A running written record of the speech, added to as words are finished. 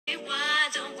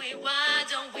we, why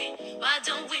don't we, why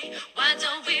don't we, why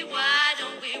don't we, why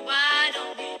don't we, why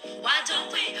don't we, why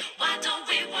don't we, why don't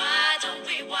we, why don't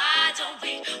we, why don't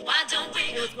we, why don't we?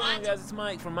 Hey, what's going on, guys? It's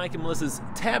Mike from Mike and Melissa's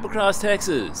Tab Across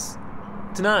Texas.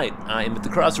 Tonight, I am at the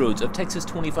crossroads of Texas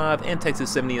 25 and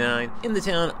Texas 79 in the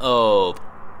town of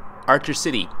Archer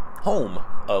City, home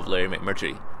of Larry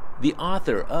McMurtry, the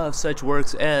author of such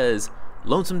works as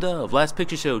Lonesome Dove, Last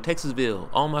Picture Show, Texasville,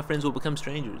 All My Friends Will Become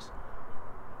Strangers.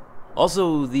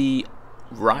 Also, the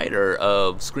writer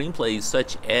of screenplays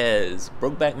such as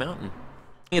Brokeback Mountain.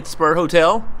 At the Spur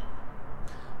Hotel,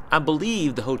 I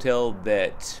believe the hotel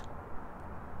that,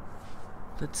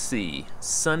 let's see,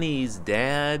 Sonny's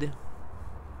dad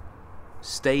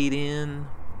stayed in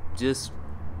just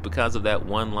because of that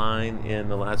one line in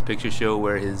the Last Picture Show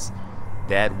where his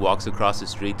dad walks across the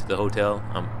street to the hotel.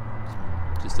 I'm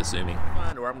just assuming.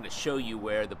 Where I'm going to show you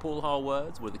where the pool hall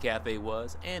was, where the cafe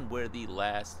was, and where the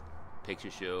Last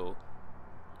Picture Show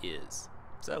is.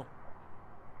 So,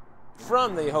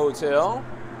 from the hotel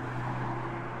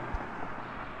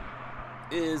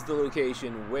is the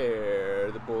location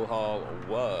where the pool hall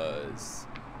was.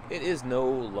 It is no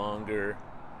longer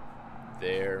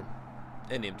there,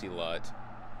 an empty lot.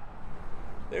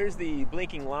 There's the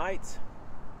blinking lights.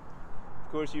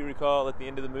 Of course, you recall at the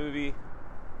end of the movie,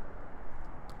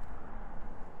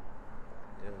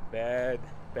 bad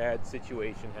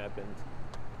situation happened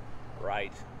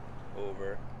right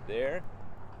over there.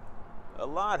 A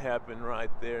lot happened right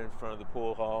there in front of the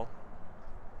pool hall.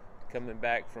 Coming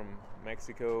back from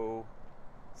Mexico,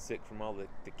 sick from all the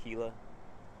tequila.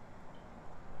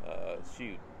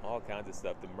 Shoot, all kinds of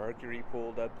stuff. The mercury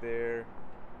pulled up there.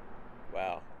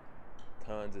 Wow,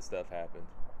 tons of stuff happened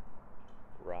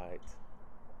right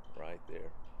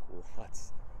there.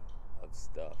 Lots of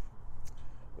stuff.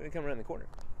 We're gonna come around the corner.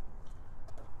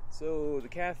 So the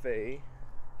cafe,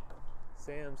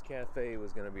 Sam's Cafe,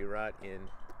 was gonna be right in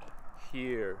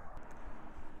here.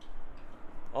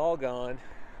 All gone.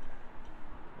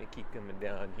 They keep coming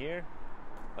down here.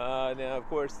 Now, of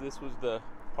course, this was the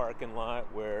parking lot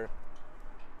where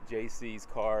JC's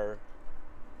car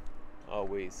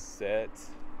always sat.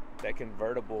 That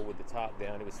convertible with the top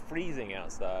down. It was freezing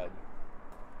outside,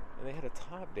 and they had a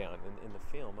top down in the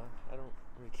film. I don't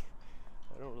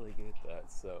really get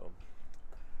that. So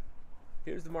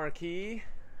here's the marquee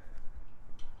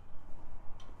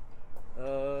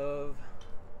of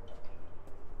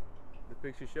the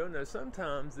picture show. Now,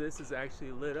 sometimes this is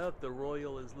actually lit up. The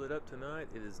Royal is lit up tonight.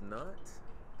 It is not.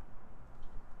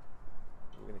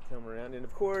 We're going to come around, and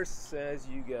of course, as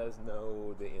you guys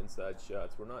know, the inside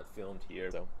shots were not filmed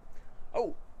here. So,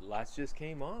 oh, lights just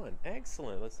came on.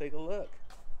 Excellent. Let's take a look.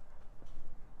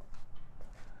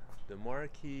 The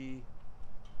marquee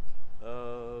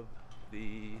of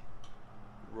the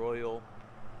Royal.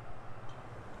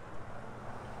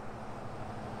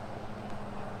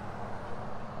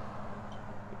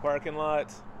 The parking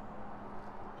lot.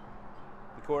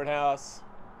 The courthouse.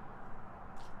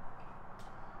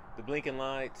 The blinking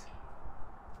light,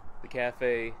 the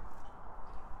cafe,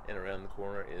 and around the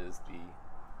corner is the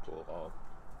pool hall.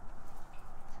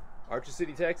 Archer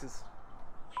City, Texas.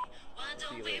 Why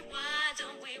don't we, why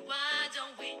don't we, why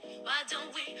don't we, why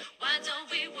don't we, why don't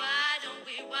we, why don't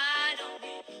we, why